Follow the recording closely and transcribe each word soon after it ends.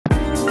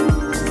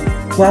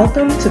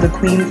Welcome to The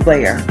Queen's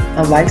Lair,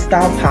 a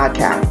lifestyle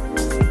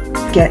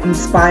podcast. Get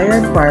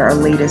inspired by our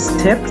latest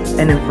tips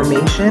and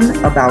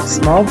information about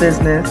small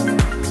business,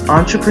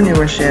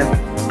 entrepreneurship,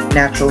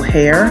 natural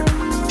hair,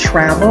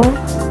 travel,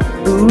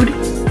 food,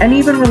 and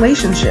even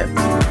relationships.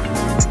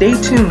 Stay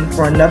tuned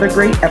for another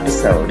great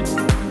episode.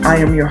 I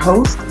am your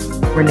host,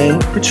 Renee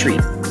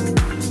Patrice.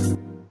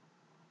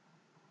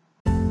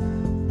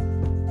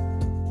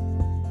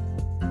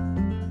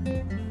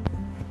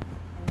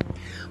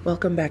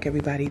 Welcome back,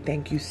 everybody.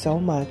 Thank you so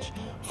much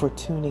for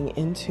tuning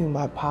into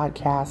my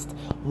podcast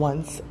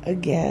once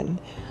again.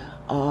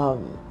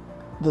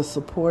 The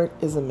support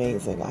is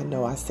amazing. I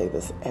know I say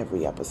this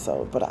every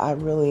episode, but I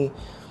really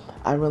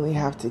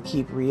have to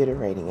keep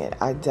reiterating it.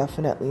 I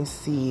definitely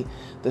see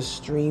the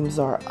streams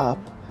are up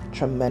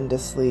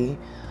tremendously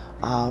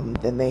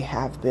than they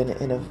have been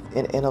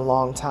in a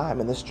long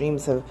time, and the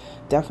streams have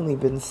definitely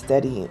been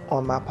steady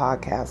on my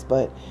podcast,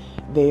 but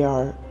they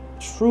are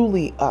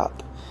truly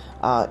up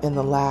in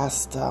the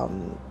last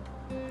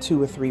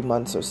 2 or 3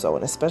 months or so,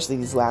 and especially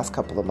these last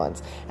couple of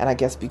months. And I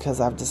guess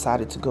because I've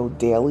decided to go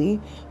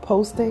daily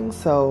posting,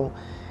 so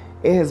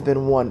it has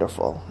been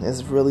wonderful.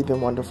 It's really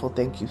been wonderful.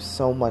 Thank you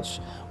so much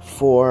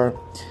for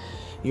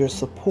your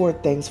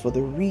support. Thanks for the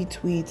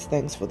retweets.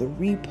 Thanks for the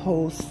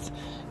reposts.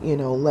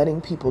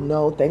 Letting people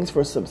know. Thanks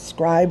for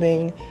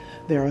subscribing.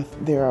 There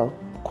are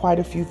quite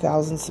a few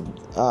thousands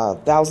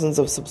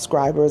of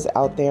subscribers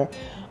out there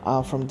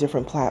from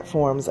different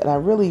platforms, and I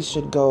really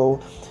should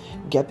go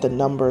get the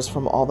numbers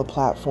from all the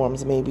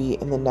platforms. Maybe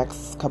in the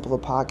next couple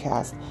of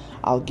podcasts,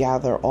 I'll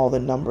gather all the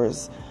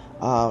numbers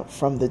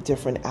from the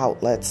different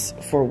outlets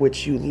for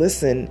which you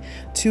listen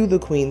to The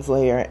Queen's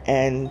Lair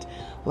and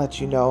let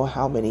you know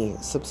how many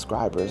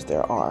subscribers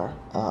there are,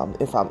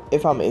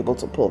 if I'm able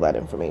to pull that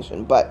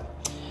information. But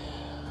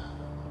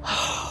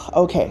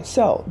okay,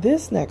 so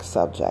this next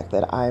subject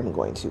that I'm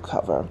going to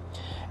cover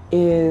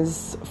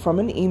is from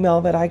an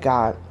email that I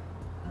got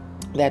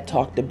that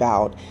talked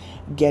about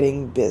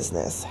getting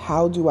business.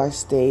 How do I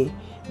stay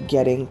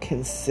getting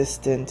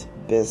consistent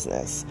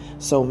business?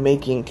 So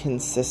making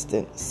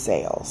consistent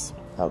sales.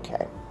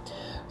 Okay.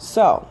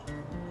 So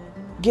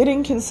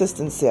getting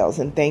consistent sales,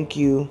 and thank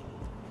you,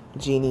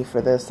 Jeannie, for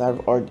this,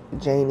 or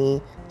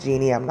Jeannie,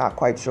 I'm not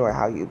quite sure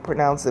how you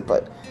pronounce it,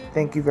 but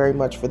thank you very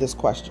much for this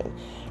question.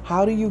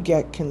 How do you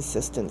get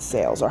consistent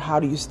sales, or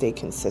how do you stay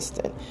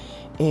consistent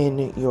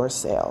in your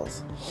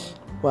sales?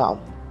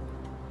 Well,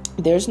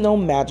 there's no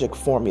magic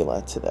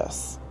formula to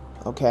this,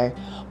 okay?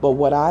 But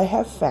what I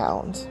have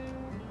found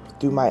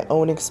through my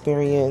own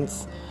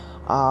experience,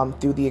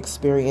 through the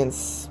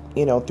experience,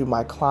 through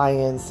my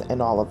clients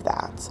and all of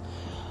that,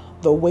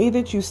 the way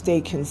that you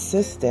stay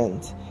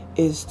consistent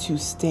is to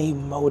stay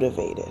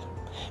motivated.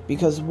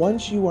 Because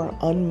once you are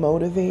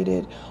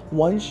unmotivated,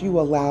 once you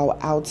allow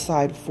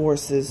outside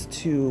forces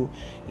to,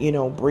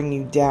 bring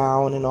you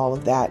down and all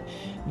of that,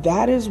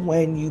 that is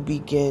when you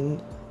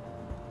begin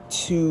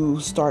to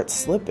start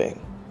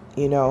slipping.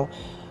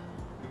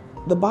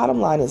 The bottom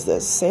line is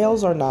this: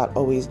 sales are not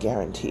always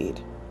guaranteed.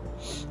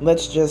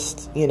 Let's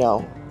just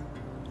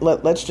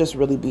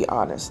really be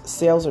honest.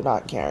 Sales are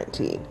not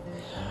guaranteed.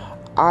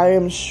 I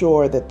am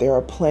sure that there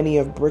are plenty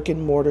of brick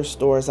and mortar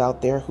stores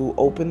out there who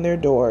open their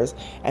doors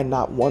and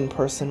not one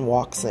person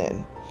walks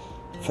in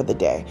for the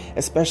day,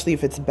 especially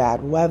if it's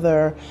bad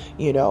weather,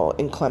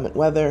 inclement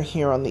weather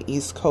here on the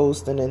East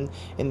Coast, and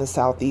in the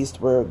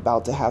Southeast, we're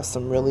about to have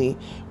some really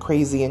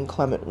crazy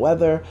inclement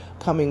weather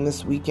coming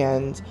this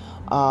weekend.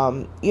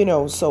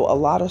 So a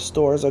lot of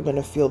stores are going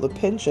to feel the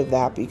pinch of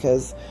that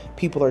because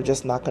people are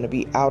just not going to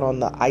be out on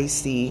the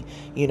icy,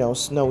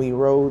 snowy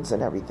roads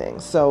and everything.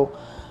 So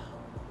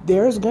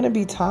there's going to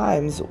be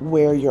times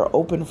where you're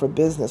open for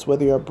business,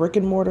 whether you're a brick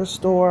and mortar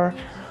store,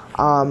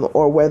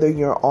 or whether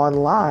you're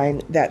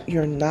online, that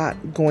you're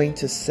not going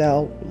to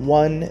sell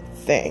one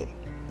thing.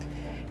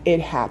 It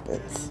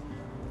happens.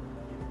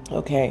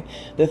 Okay.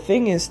 The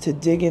thing is to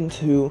dig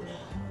into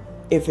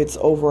if it's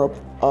over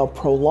a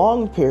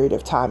prolonged period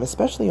of time,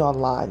 especially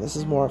online. This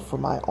is more for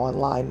my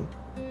online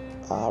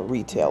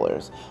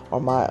retailers or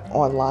my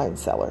online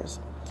sellers.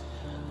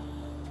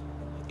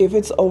 If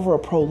it's over a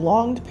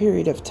prolonged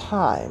period of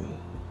time,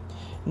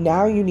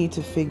 now you need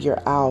to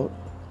figure out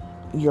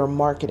your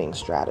marketing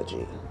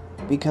strategy,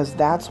 because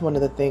that's one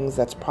of the things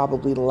that's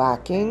probably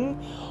lacking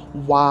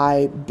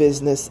why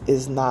business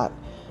is not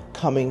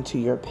coming to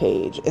your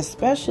page,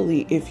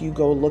 especially if you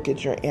go look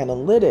at your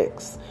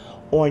analytics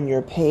on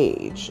your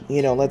page.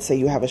 Let's say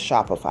you have a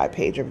Shopify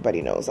page.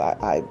 Everybody knows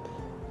I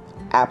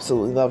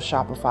absolutely love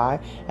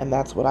Shopify, and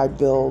that's what I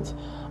build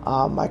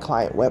my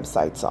client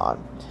websites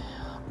on.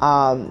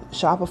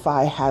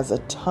 Shopify has a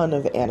ton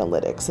of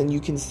analytics, and you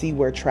can see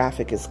where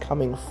traffic is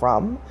coming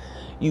from.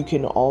 You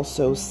can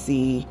also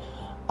see,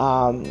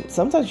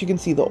 sometimes you can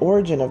see the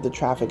origin of the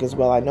traffic as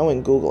well. I know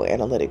in Google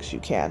Analytics you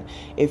can.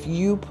 If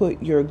you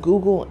put your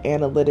Google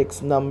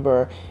Analytics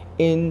number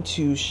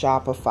into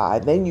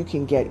Shopify, then you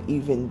can get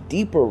even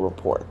deeper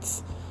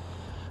reports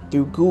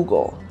through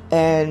Google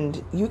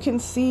And you can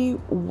see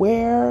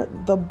where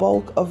the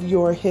bulk of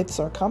your hits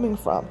are coming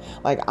from.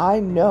 Like, I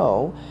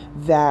know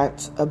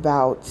that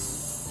about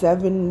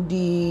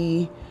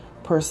 70%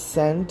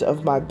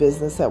 of my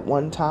business at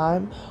one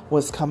time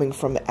was coming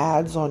from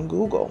ads on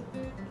Google.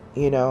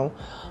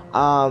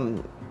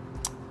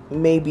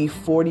 Maybe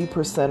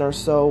 40% or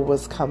so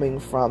was coming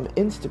from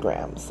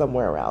Instagram,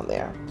 somewhere around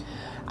there.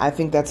 I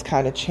think that's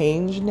kind of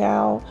changed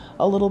now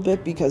a little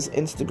bit because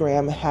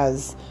Instagram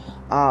has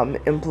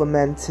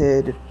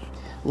implemented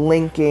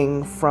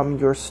linking from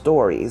your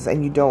stories,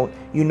 and you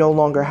no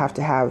longer have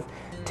to have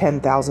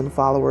 10,000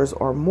 followers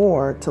or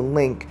more to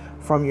link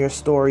from your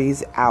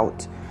stories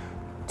out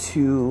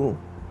to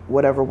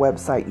whatever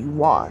website you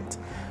want.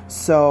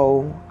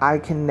 So I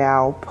can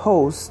now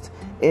post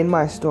in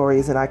my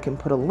stories and I can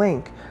put a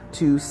link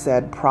to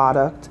said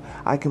product.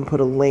 I can put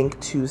a link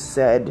to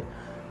said,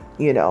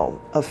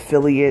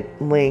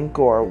 affiliate link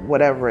or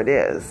whatever it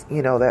is,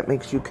 that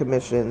makes you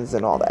commissions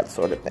and all that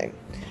sort of thing.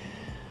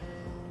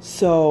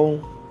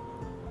 So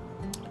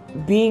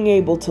being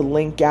able to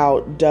link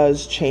out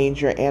does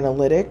change your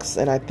analytics,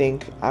 and I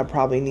think I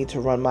probably need to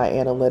run my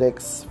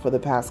analytics for the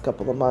past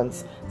couple of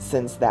months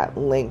since that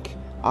link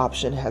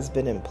option has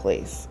been in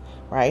place,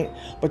 right?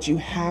 But you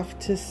have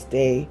to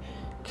stay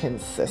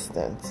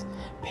consistent.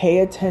 Pay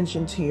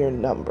attention to your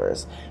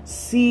numbers.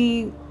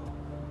 See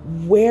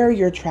where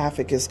your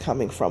traffic is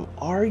coming from.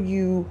 Are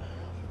you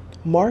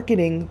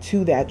marketing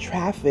to that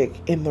traffic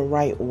in the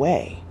right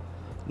way?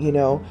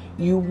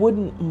 You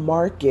wouldn't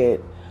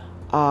market,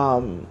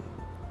 I'm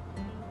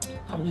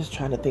just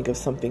trying to think of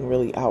something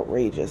really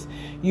outrageous.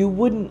 You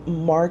wouldn't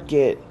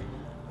market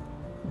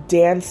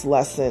dance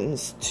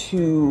lessons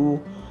to,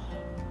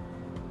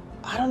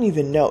 I don't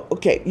even know.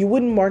 Okay, you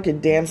wouldn't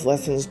market dance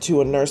lessons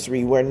to a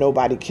nursery where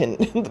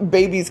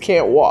babies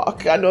can't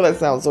walk. I know that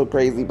sounds so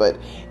crazy, but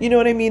you know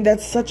what I mean?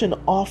 That's such an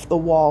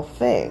off-the-wall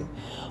thing.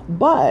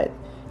 But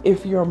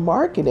if you're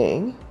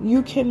marketing,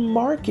 you can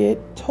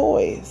market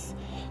toys.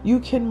 You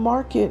can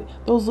market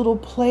those little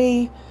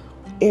play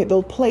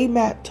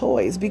mat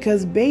toys,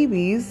 because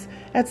babies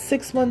at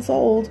 6 months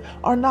old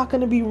are not going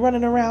to be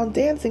running around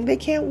dancing. They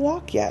can't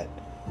walk yet.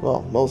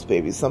 Well, most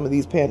babies, some of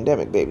these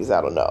pandemic babies,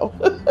 I don't know.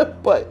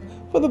 But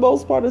for the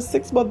most part, a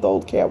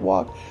 6-month-old can't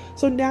walk.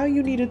 So now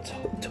you need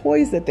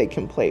toys that they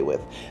can play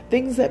with,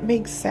 things that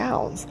make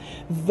sounds.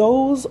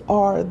 Those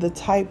are the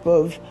type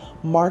of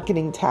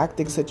marketing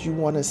tactics that you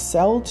want to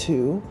sell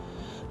to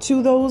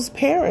those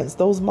parents,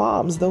 those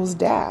moms, those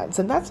dads.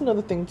 And that's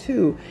another thing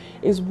too,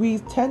 is we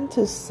tend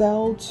to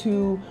sell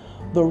to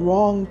the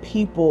wrong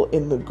people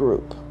in the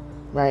group,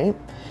 right?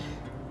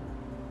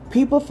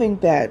 People think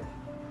that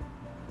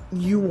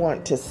you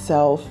want to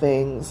sell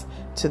things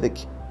to the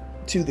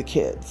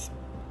kids.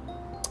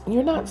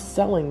 You're not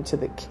selling to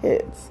the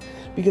kids,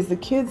 because the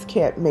kids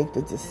can't make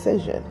the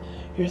decision.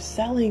 You're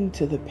selling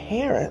to the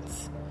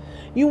parents.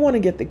 You want to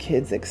get the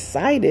kids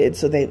excited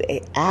so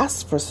they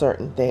ask for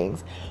certain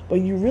things, but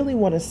you really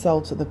want to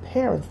sell to the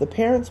parents. The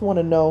parents want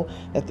to know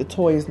that the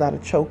toy is not a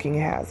choking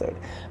hazard.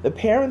 The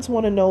parents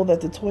want to know that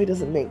the toy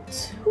doesn't make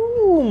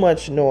too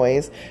much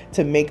noise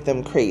to make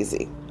them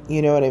crazy.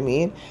 You know what I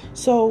mean?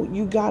 So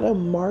you got to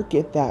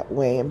market that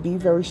way and be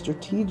very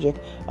strategic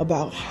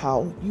about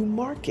how you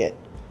market.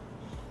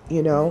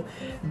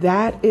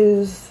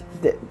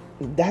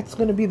 That's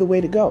going to be the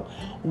way to go.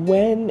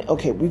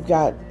 We've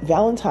got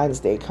Valentine's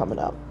Day coming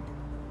up.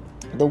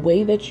 The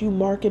way that you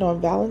market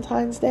on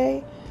Valentine's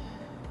Day,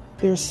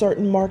 there's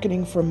certain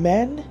marketing for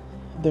men,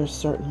 there's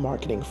certain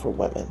marketing for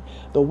women.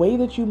 The way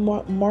that you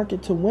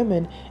market to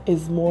women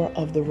is more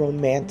of the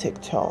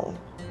romantic tone.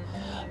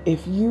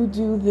 If you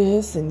do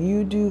this and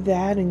you do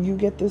that and you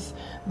get this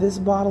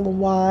bottle of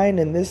wine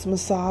and this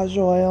massage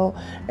oil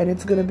and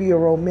it's going to be a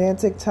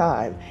romantic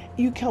time,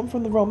 you come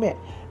from the romance.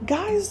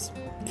 Guys,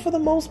 for the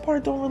most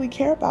part, don't really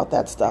care about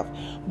that stuff.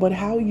 But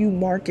how you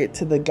market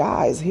to the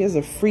guys, here's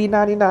a free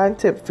 99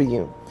 tip for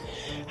you.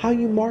 How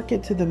you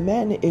market to the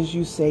men is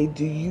you say,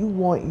 do you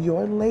want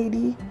your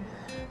lady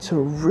to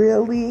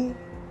really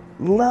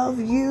love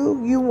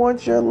you? You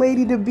want your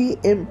lady to be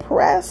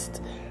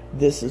impressed?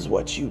 This is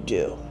what you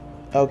do.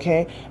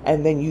 Okay?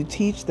 And then you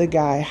teach the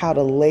guy how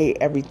to lay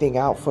everything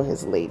out for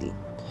his lady.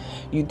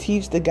 You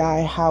teach the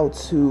guy how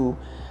to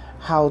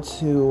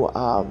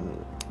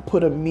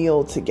put a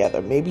meal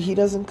together. Maybe he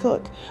doesn't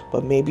cook,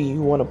 but maybe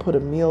you want to put a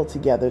meal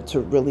together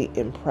to really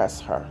impress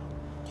her.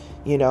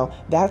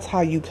 That's how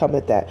you come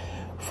at that.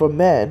 For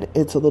men,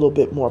 it's a little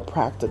bit more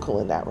practical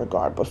in that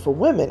regard. But for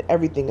women,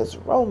 everything is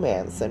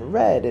romance and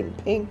red and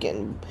pink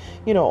and,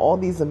 all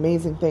these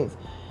amazing things.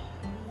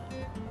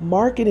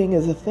 Marketing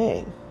is a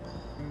thing.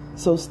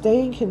 So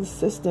staying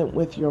consistent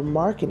with your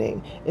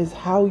marketing is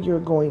how you're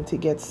going to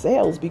get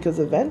sales, because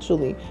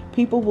eventually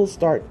people will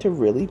start to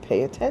really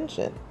pay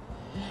attention.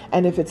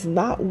 And if it's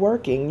not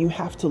working, you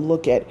have to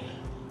look at,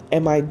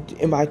 am I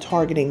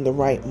targeting the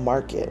right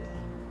market?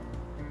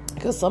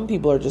 Because some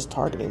people are just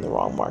targeting the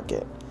wrong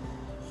market,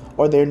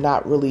 or they're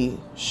not really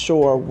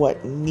sure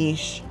what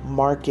niche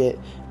market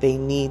they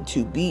need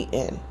to be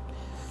in.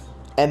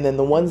 And then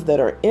the ones that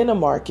are in a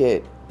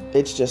market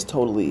It's just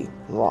totally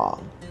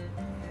wrong.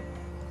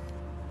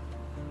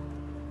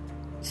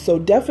 So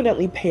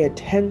definitely pay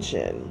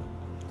attention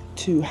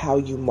to how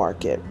you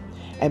market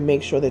and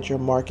make sure that you're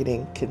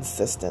marketing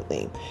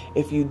consistently.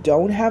 If you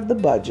don't have the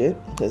budget,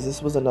 because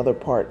this was another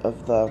part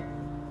of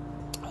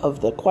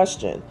the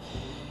question,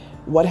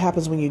 what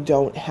happens when you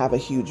don't have a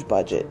huge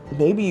budget?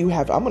 Maybe you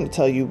have, I'm going to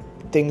tell you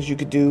things you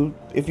could do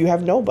if you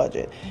have no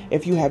budget.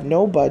 If you have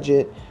no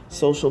budget,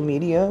 social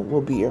media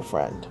will be your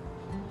friend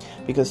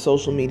because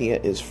social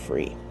media is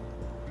free,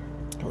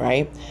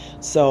 right?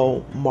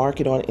 So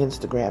market on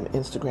Instagram.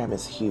 Instagram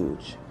is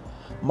huge.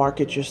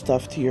 Market your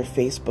stuff to your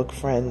Facebook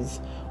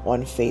friends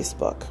on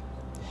Facebook.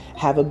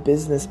 Have a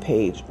business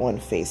page on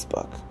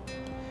Facebook.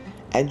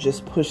 And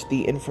just push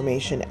the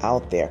information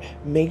out there.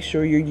 Make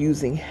sure you're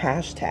using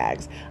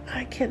hashtags.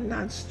 I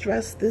cannot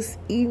stress this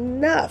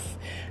enough.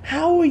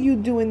 How are you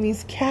doing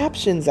these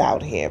captions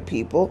out here,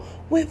 people,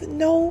 with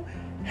no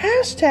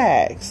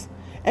hashtags?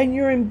 And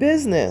you're in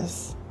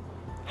business.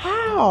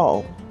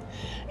 How?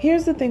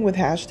 Here's the thing with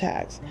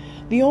hashtags.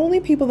 The only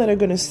people that are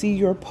going to see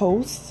your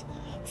posts,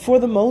 for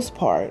the most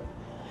part,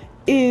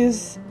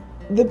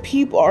 the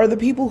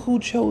people who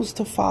chose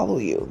to follow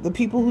you, the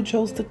people who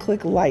chose to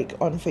click like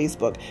on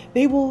Facebook.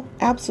 They will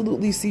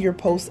absolutely see your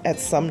posts at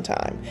some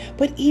time.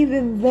 But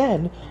even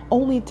then,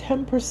 only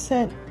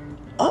 10%,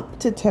 up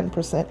to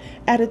 10%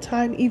 at a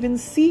time even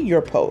see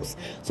your post.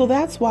 So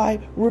that's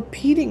why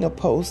repeating a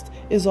post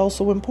is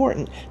also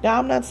important. Now,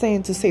 I'm not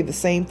saying to say the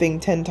same thing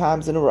 10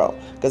 times in a row,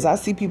 because I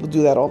see people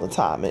do that all the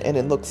time and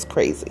it looks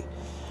crazy.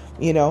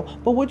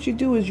 But what you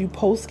do is you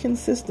post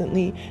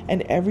consistently,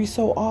 and every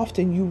so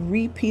often you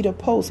repeat a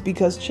post,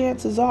 because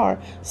chances are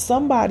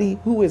somebody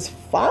who is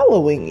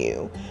following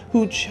you,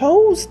 who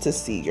chose to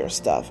see your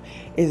stuff,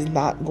 is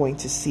not going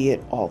to see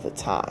it all the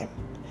time.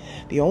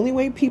 The only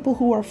way people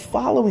who are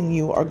following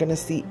you are going to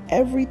see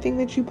everything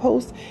that you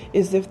post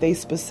is if they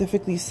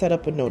specifically set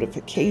up a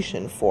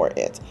notification for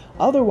it.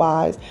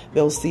 Otherwise,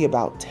 they'll see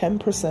about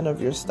 10% of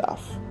your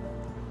stuff.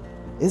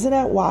 Isn't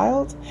that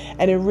wild?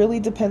 And it really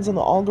depends on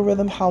the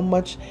algorithm how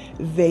much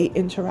they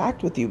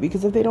interact with you.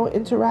 Because if they don't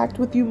interact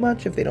with you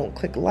much, if they don't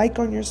click like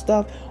on your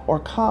stuff or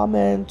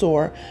comment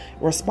or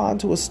respond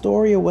to a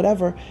story or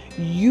whatever,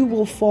 you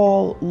will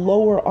fall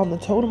lower on the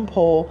totem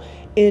pole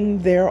in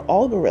their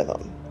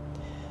algorithm.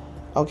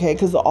 Okay?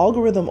 Because the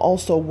algorithm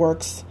also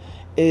works,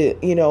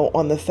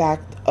 on the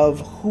fact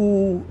of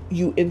who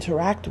you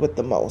interact with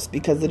the most,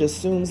 because it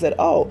assumes that,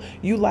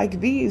 you like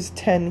these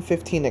 10,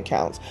 15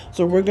 accounts.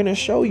 So we're going to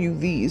show you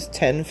these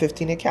 10,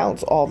 15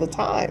 accounts all the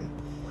time.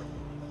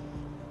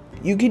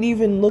 You can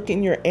even look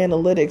in your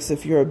analytics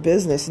if you're a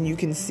business, and you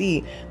can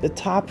see the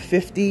top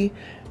 50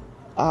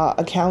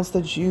 accounts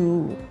that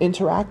you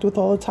interact with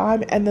all the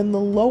time, and then the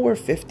lower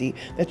 50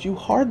 that you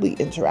hardly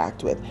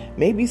interact with.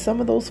 Maybe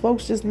some of those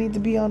folks just need to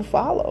be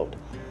unfollowed,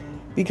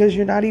 because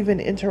you're not even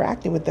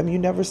interacting with them. You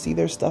never see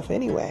their stuff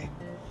anyway.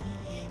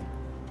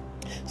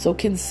 So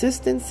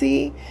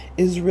consistency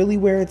is really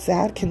where it's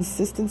at.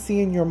 Consistency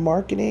in your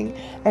marketing,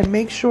 and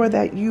make sure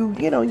that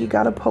you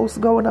got a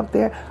post going up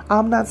there.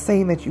 I'm not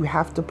saying that you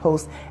have to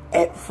post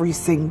every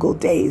single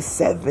day,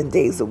 7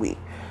 days a week.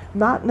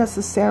 Not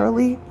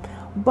necessarily,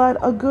 but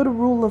a good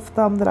rule of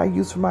thumb that I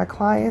use for my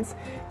clients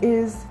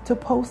is to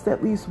post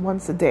at least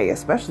once a day,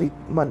 especially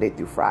Monday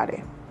through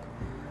Friday.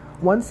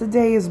 Once a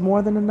day is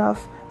more than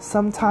enough.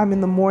 Sometime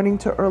in the morning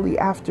to early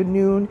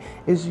afternoon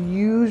is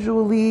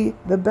usually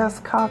the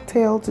best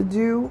cocktail to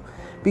do,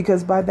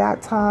 because by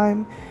that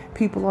time,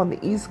 people on the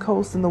East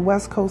Coast and the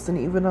West Coast and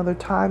even other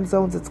time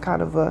zones, it's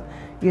kind of an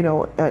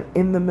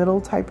in the middle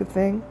type of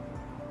thing.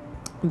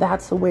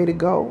 That's the way to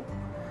go.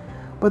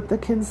 But the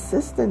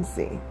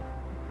consistency,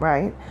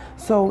 right?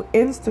 So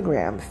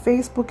Instagram,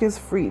 Facebook is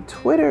free.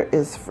 Twitter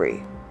is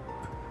free.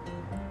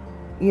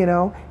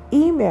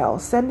 Email,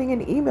 sending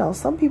an email.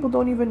 Some people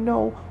don't even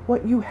know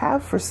what you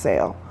have for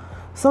sale.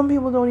 Some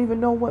people don't even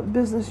know what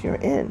business you're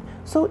in.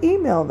 So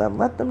email them.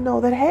 Let them know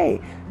that,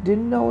 hey,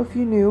 didn't know if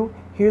you knew.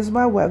 Here's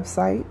my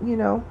website.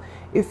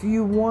 If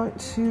you want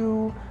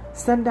to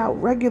send out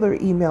regular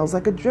emails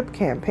like a drip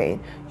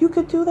campaign, you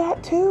could do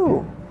that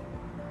too.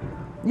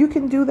 You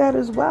can do that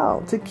as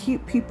well to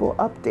keep people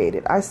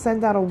updated. I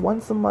send out a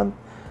once a month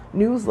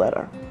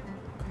newsletter.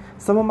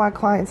 Some of my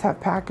clients have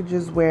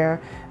packages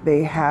where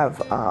they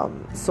have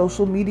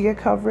social media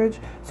coverage.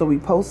 So we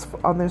post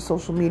on their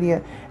social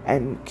media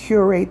and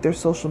curate their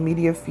social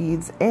media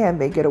feeds,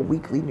 and they get a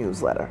weekly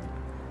newsletter.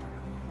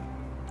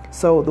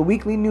 So the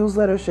weekly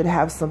newsletter should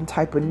have some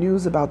type of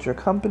news about your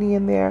company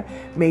in there,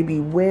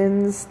 maybe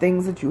wins,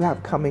 things that you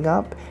have coming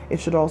up. It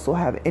should also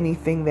have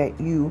anything that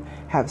you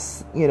have,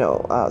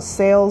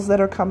 sales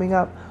that are coming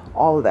up,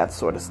 all of that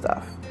sort of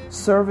stuff.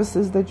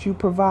 Services that you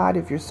provide,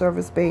 if you're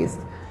service-based.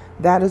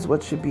 That is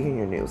what should be in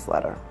your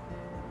newsletter.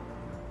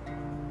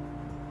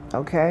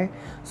 Okay?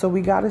 So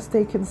we got to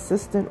stay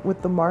consistent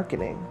with the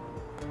marketing.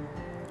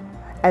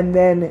 And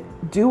then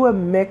do a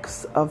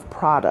mix of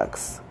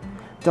products.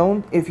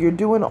 If you're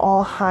doing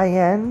all high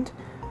end,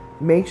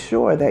 make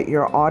sure that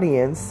your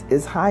audience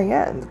is high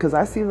end, because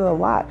I see that a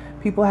lot.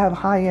 People have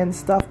high end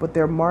stuff, but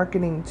they're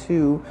marketing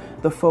to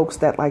the folks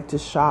that like to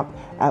shop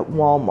at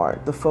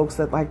Walmart, the folks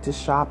that like to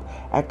shop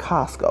at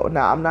Costco.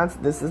 Now,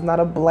 this is not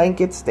a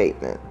blanket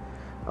statement.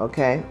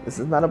 Okay? This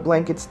is not a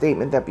blanket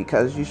statement that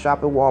because you shop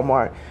at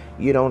Walmart,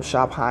 you don't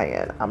shop high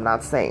end. I'm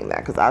not saying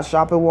that, because I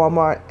shop at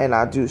Walmart and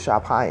I do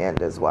shop high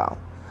end as well.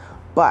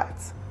 But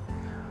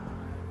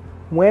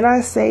when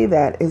I say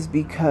that is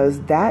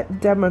because that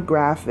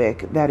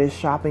demographic that is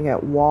shopping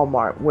at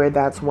Walmart, where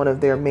that's one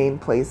of their main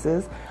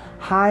places,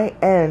 high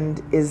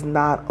end is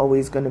not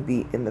always going to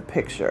be in the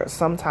picture,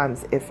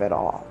 sometimes if at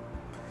all.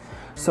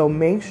 So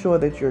make sure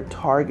that you're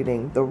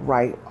targeting the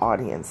right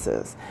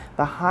audiences.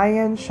 The high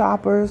end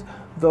shoppers,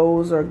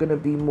 those are going to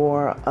be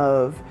more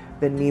of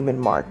the Neiman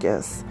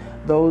Marcus.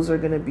 Those are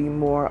going to be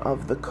more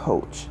of the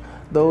Coach.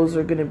 Those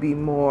are going to be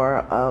more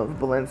of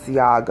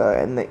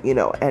Balenciaga and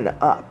and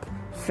up.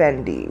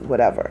 Fendi,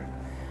 whatever.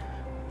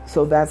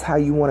 So that's how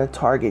you want to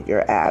target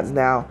your ads.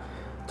 Now,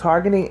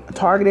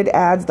 targeted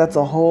ads, that's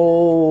a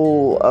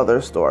whole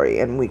other story,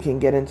 and we can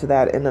get into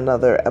that in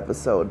another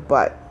episode.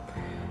 But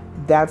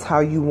that's how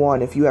you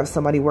want, if you have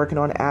somebody working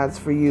on ads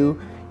for you,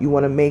 you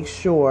want to make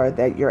sure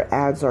that your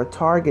ads are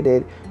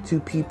targeted to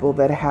people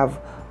that have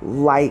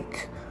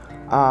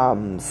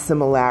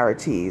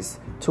similarities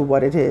to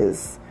what it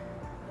is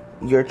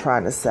you're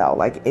trying to sell,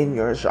 like in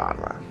your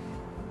genre,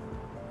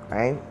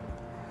 right?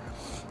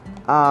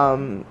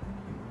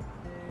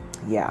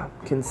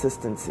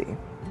 Consistency.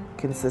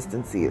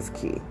 Consistency is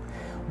key.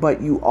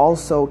 But you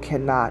also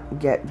cannot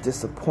get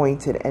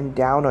disappointed and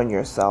down on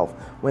yourself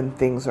when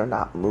things are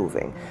not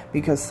moving.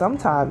 Because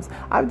sometimes,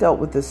 I've dealt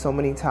with this so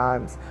many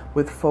times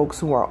with folks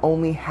who are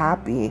only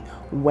happy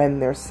when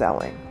they're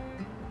selling.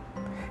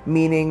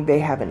 Meaning they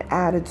have an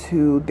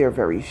attitude, they're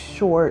very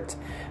short,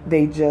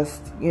 they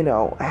just,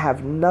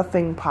 have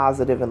nothing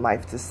positive in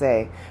life to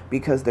say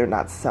because they're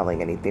not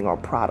selling anything or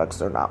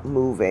products are not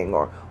moving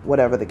or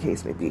whatever the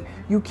case may be.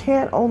 You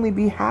can't only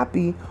be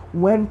happy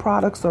when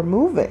products are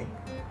moving.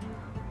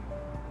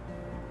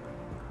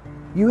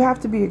 You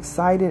have to be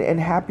excited and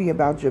happy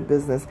about your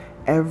business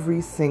every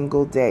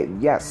single day.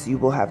 Yes, you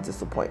will have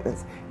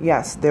disappointments.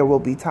 Yes, there will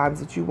be times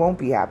that you won't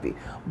be happy.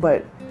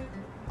 But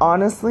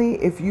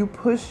honestly, if you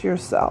push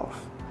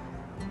yourself,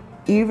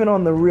 even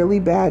on the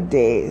really bad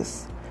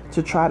days,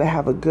 to try to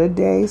have a good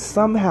day,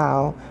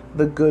 somehow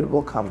the good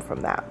will come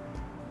from that.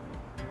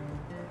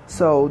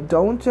 So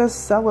don't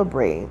just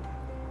celebrate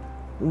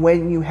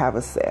when you have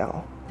a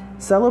sale.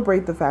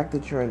 Celebrate the fact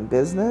that you're in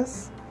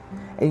business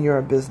and you're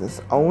a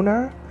business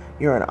owner,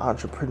 you're an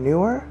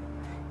entrepreneur,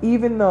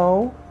 even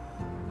though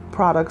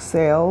product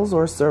sales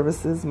or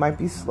services might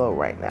be slow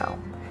right now.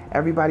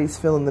 Everybody's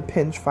feeling the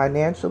pinch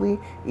financially,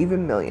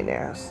 even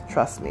millionaires.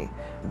 Trust me.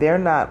 They're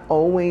not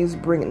always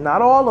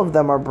not all of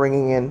them are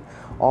bringing in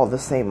all the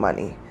same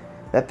money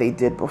that they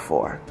did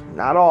before.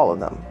 Not all of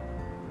them.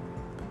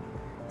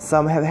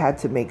 Some have had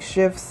to make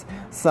shifts.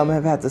 Some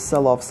have had to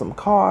sell off some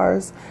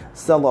cars,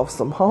 sell off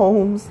some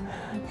homes,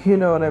 you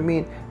know what I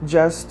mean?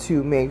 Just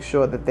to make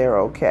sure that they're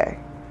okay.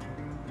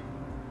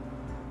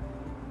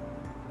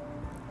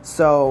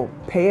 So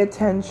pay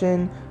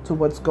attention to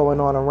what's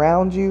going on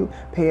around you.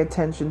 Pay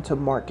attention to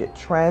market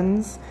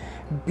trends.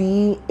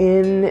 Be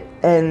in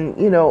and,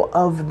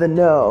 of the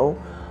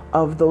know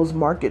of those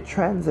market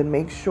trends and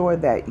make sure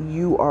that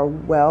you are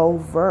well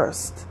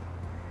versed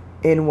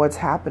in what's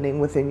happening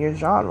within your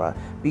genre,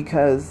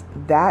 because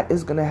that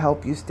is going to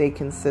help you stay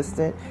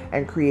consistent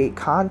and create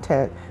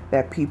content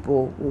that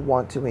people will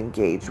want to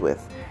engage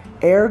with.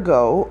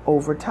 Ergo,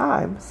 over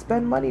time,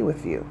 spend money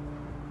with you.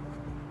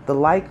 The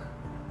like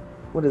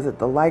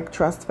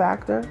trust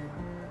factor?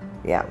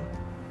 Yeah.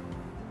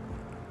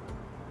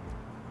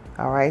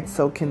 All right,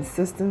 so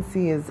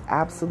consistency is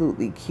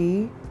absolutely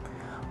key,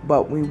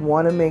 but we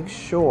want to make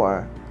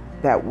sure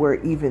that we're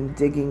even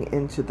digging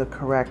into the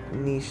correct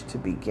niche to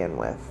begin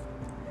with,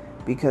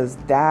 because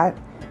that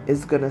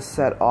is going to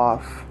set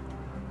off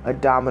a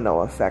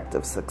domino effect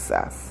of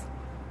success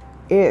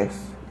if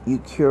you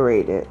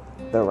curate it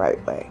the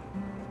right way.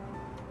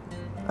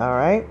 All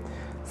right,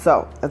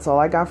 so that's all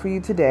I got for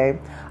you today.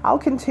 I'll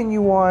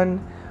continue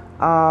on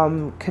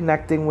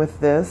connecting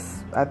with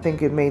this. I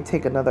think it may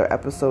take another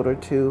episode or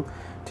two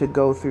to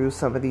go through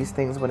some of these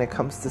things when it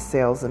comes to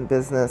sales and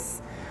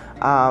business.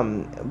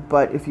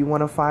 But if you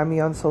want to find me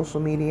on social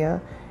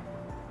media,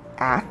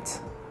 at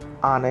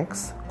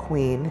Onyx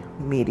Queen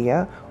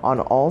Media on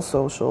all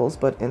socials,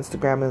 but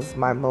Instagram is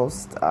my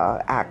most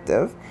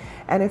active.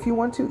 And if you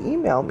want to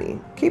email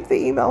me, keep the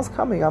emails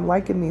coming. I'm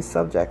liking these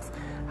subjects.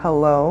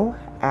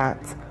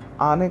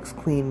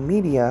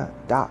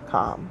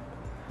 hello@onyxqueenmedia.com.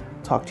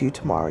 Talk to you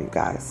tomorrow, you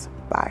guys.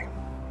 Bye.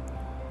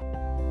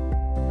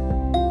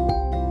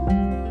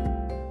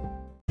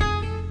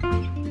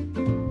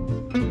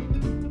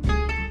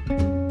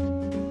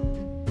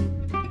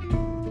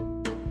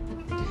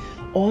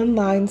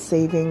 Online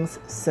savings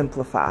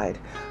simplified.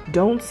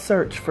 Don't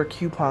search for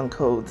coupon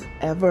codes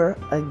ever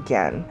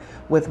again.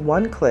 With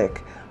one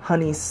click,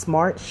 Honey's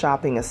smart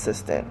shopping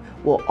assistant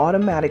will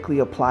automatically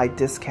apply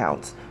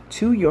discounts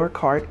to your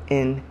cart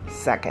in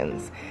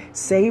seconds.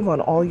 Save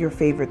on all your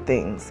favorite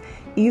things.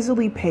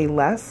 Easily pay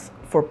less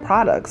for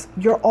products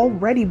you're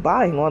already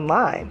buying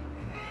online.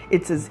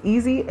 It's as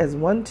easy as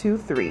 1, 2,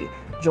 3.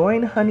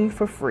 Join Honey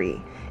for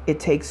free. It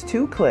takes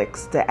 2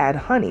 clicks to add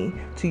Honey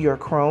to your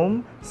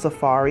Chrome,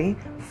 Safari,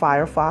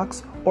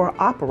 Firefox, or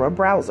Opera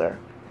browser.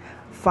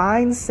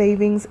 Find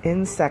savings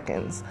in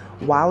seconds.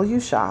 While you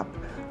shop,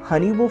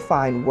 Honey will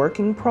find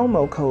working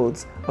promo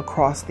codes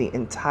across the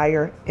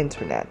entire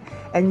internet,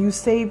 and you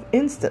save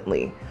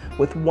instantly.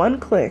 With 1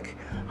 click,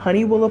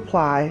 Honey will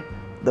apply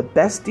the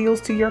best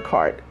deals to your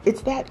cart.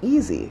 It's that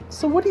easy.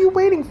 So what are you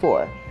waiting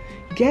for?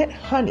 Get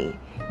Honey.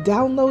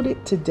 Download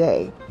it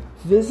today.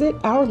 Visit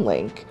our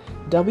link,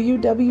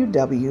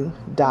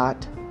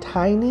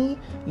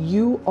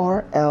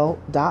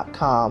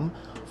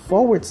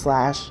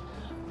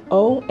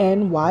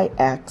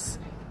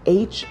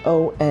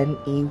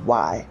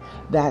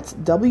 That's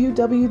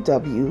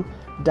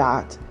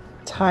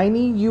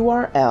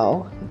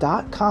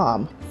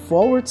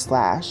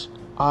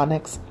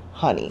www.tinyurl.com/Onyx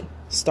Honey.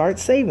 Start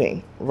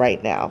saving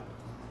right now.